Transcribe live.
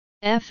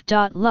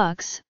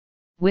F.Lux,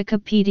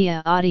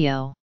 Wikipedia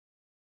Audio.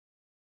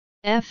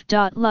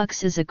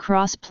 F.Lux is a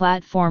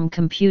cross-platform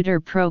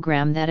computer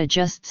program that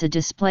adjusts a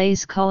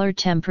display's color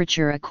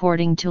temperature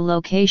according to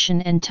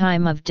location and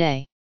time of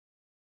day.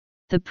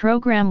 The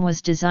program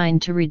was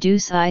designed to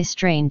reduce eye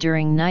strain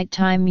during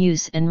nighttime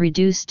use and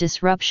reduce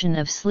disruption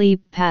of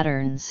sleep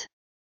patterns.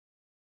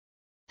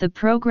 The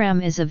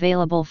program is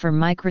available for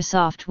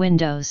Microsoft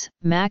Windows,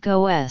 Mac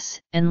OS,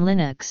 and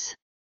Linux.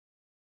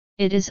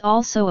 It is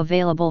also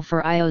available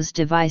for iOS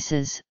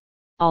devices,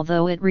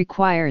 although it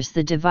requires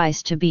the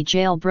device to be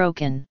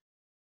jailbroken.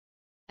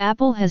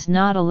 Apple has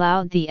not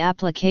allowed the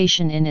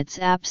application in its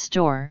App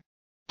Store,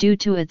 due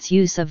to its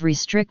use of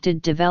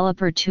restricted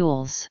developer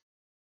tools.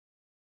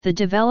 The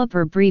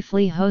developer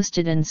briefly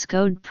hosted an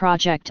Xcode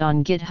project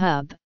on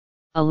GitHub,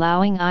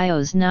 allowing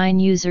iOS 9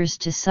 users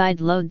to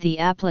sideload the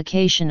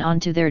application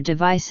onto their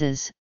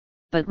devices,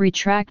 but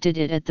retracted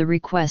it at the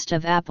request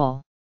of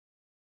Apple.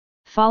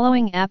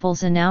 Following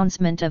Apple's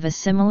announcement of a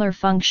similar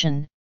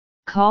function,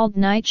 called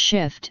Night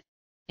Shift,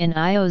 in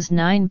iOS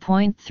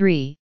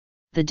 9.3,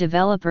 the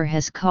developer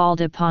has called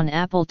upon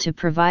Apple to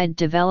provide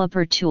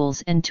developer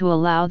tools and to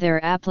allow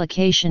their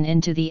application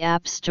into the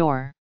App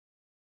Store.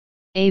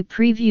 A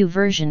preview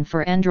version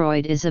for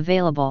Android is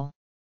available.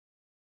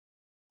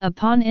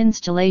 Upon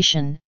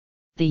installation,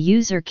 the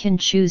user can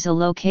choose a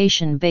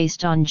location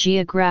based on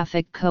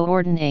geographic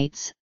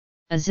coordinates,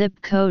 a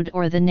zip code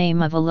or the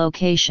name of a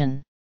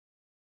location.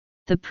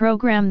 The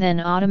program then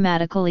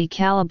automatically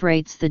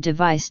calibrates the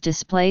device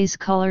display's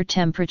color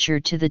temperature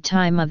to the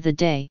time of the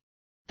day,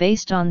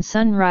 based on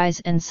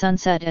sunrise and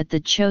sunset at the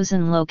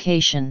chosen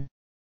location.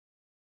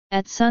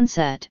 At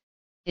sunset,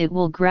 it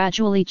will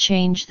gradually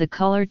change the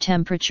color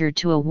temperature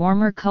to a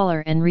warmer color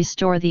and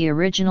restore the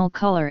original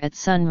color at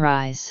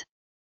sunrise.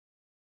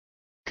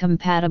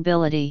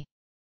 Compatibility.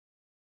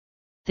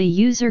 The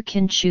user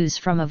can choose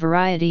from a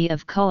variety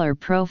of color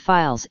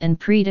profiles and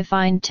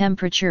predefined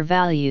temperature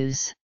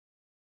values.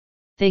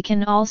 They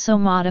can also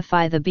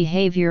modify the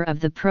behavior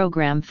of the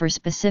program for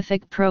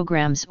specific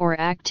programs or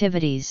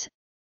activities,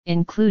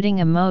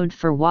 including a mode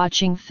for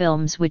watching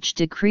films which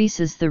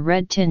decreases the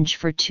red tinge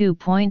for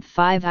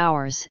 2.5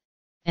 hours,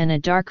 and a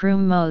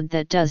darkroom mode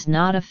that does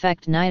not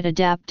affect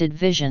night-adapted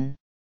vision.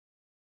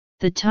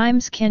 The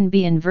times can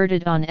be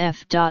inverted on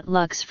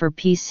F.Lux for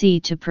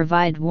PC to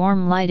provide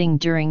warm lighting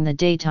during the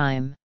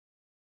daytime.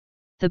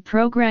 The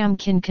program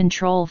can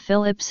control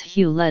Philips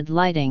Hue LED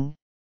lighting,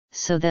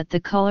 so that the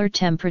color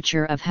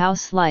temperature of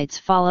house lights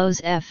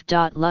follows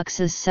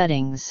F.Lux's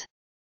settings.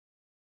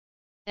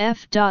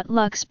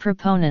 F.Lux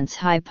proponents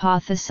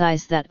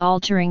hypothesize that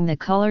altering the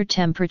color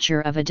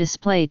temperature of a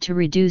display to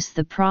reduce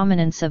the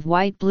prominence of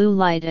white-blue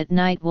light at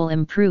night will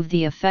improve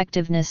the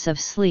effectiveness of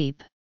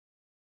sleep.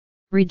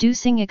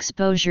 Reducing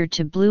exposure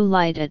to blue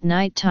light at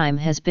nighttime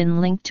has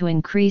been linked to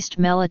increased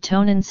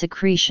melatonin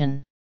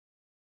secretion.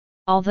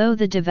 Although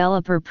the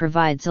developer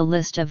provides a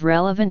list of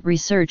relevant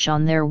research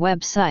on their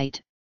website,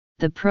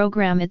 the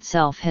program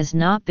itself has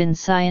not been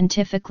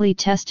scientifically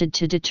tested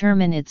to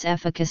determine its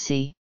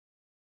efficacy.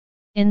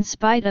 In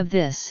spite of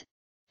this,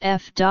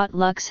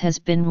 F.Lux has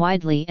been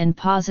widely and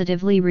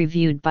positively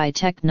reviewed by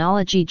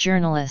technology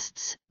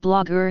journalists,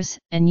 bloggers,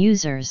 and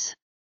users.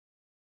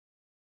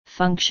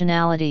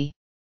 Functionality.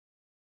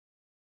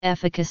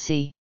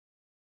 Efficacy.